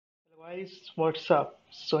Guys, what's up?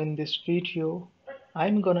 So in this video,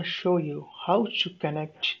 I'm gonna show you how to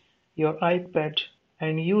connect your iPad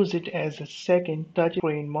and use it as a second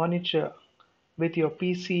touchscreen monitor with your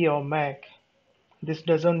PC or Mac. This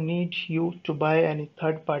doesn't need you to buy any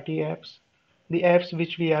third-party apps. The apps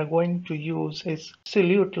which we are going to use is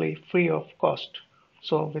absolutely free of cost.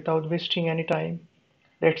 So without wasting any time,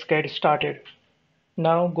 let's get started.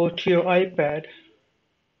 Now go to your iPad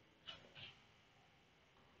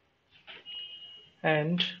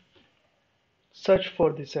and search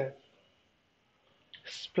for this app.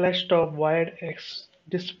 Splashtop Wired X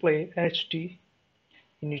Display HD.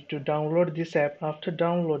 You need to download this app. After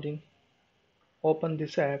downloading, open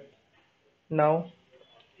this app. Now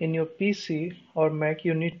in your PC or Mac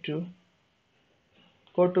you need to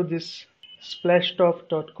go to this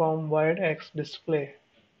splashtop.com Wired X Display.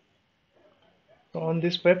 So on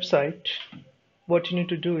this website what you need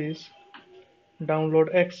to do is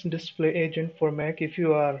download XDisplay Agent for Mac if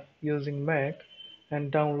you are using Mac,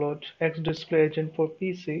 and download XDisplay Agent for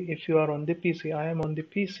PC if you are on the PC. I am on the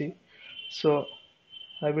PC, so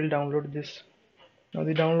I will download this. Now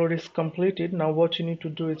the download is completed. Now what you need to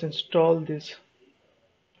do is install this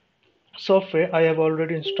software. I have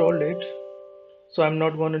already installed it, so I'm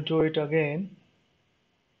not going to do it again.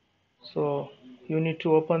 So you need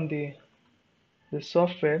to open the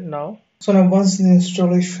software now. So now once the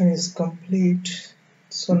installation is complete,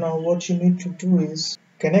 so now what you need to do is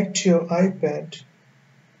connect your iPad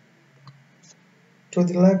to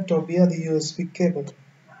the laptop via the USB cable.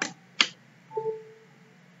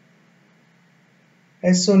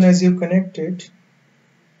 As soon as you connect it,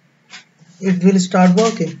 it will start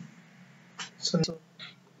working.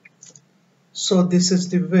 So this is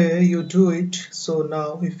the way you do it. So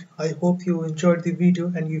now I hope you enjoyed the video,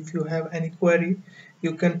 and if you have any query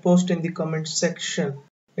you can post in the comment section,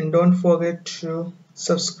 and don't forget to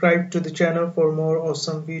subscribe to the channel for more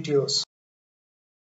awesome videos.